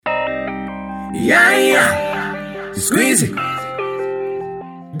Yeah, yeah. Squeeze it.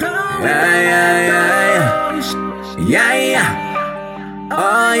 Yeah, yeah, yeah, yeah. Yeah, yeah.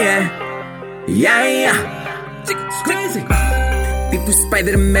 Oh, yeah. Yeah, yeah. Squeeze it. Tipo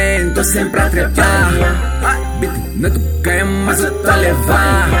Spider-Man, tô sempre a trepar. Beat, não tu ganha, mas eu tô a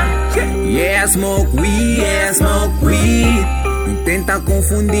levar. Yeah, smoke weed. Não tenta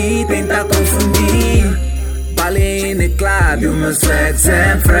confundir, Bale in the club, o meu sweat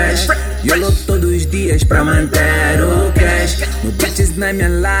sempre fresh. Eu luto todos os dias pra manter o cash. No bitches na minha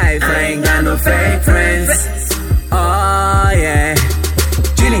life, I ain't got no fake friends. Oh yeah.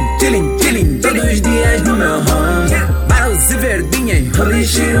 Chillin', todos os dias no meu home. Barros e verdinhas, holy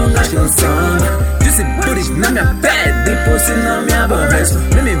shit, gasto no som. Juicy booties na minha pele, por se não me aborreço.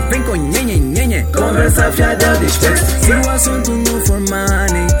 Nem me vem com nhenhenhenhen, conversa fiada eu disperso. Se o assunto não for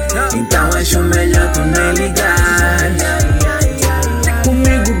money, então acho melhor tu nem ligar.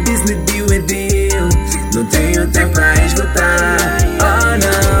 Comigo business deal é deal, não tenho tempo pra esgotar. Oh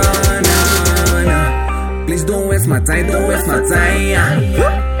no. Please don't waste my time,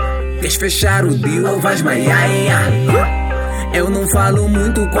 Queres fechar o deal ou vais maiar? Eu não falo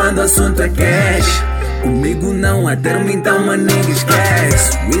muito quando o assunto é cash. Comigo não há termo, então my nigga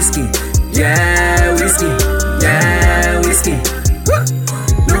esquece. Whisky, yeah, whisky.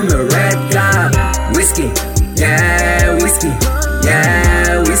 No meu red cup, whisky, yeah, whisky.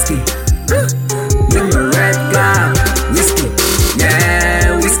 No meu red cup, whisky,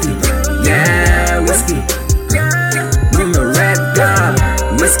 yeah, whisky. No meu red cup,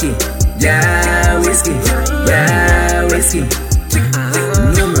 whisky, yeah, whisky.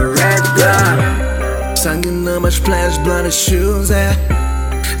 No meu red cup. Sangue nama, splash, blood and shoes,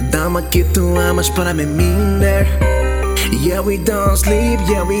 Dama que tu amas para me minder. Yeah, we don't sleep.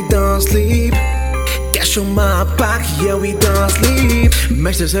 Quer uma pack, yeah, we don't sleep.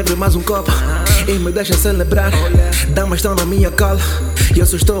 Mestre serve mais um copo e me deixa celebrar. Damas estão na minha cola e eu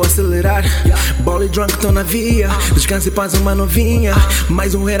só estou a acelerar. Ball e drunk tô na via, descanse e paz uma novinha.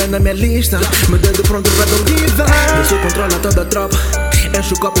 Mais um era na minha lista, meu dedo pronto pra deliver. Isso controla toda a tropa,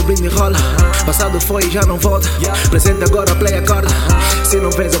 enche o copo, bem me rola. Passado foi e já não volta, presente agora, play acorda. Se não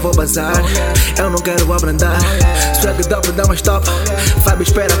vês eu vou bazar, eu não quero abrandar. Swag dobro, dá uma stop, Fábio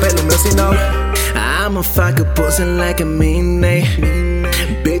espera pelo meu sinal. I'ma fuck a pussy like a meanie.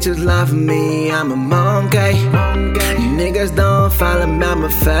 Bitches love me, I'm a monkey. Niggas don't follow me, I'm a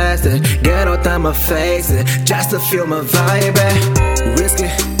faster. Get out of my face, just to feel my vibe.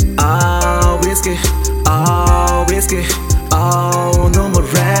 Whiskey, oh whiskey, oh whiskey. Oh, no more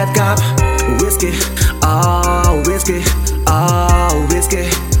red cup. Whiskey, oh whiskey, oh whiskey.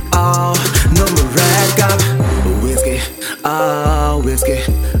 Oh, no more red cup. Whiskey, oh whiskey,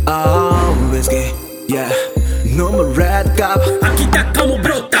 oh whiskey. Yeah, no more red cup. Aqui tá calmo,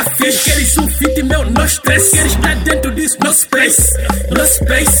 bro, tá fixe. Queres um fit, meu, no stress. Queres estar dentro disso, no space.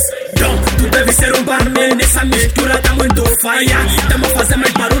 Don't, tu deve ser um barman. Nessa mistura tá muito faia. Tamo a fazer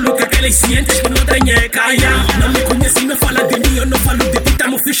mais barulho que aqueles cientes que não tem caia. Não me conhece, não fala de mim, eu não falo de ti,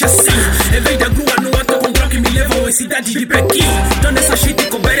 tamo fixe assim. Eu venho da grua, não ando com droga e me levam em cidade de Pequim. Tô nessa shit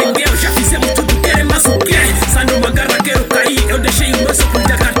com Berenguel.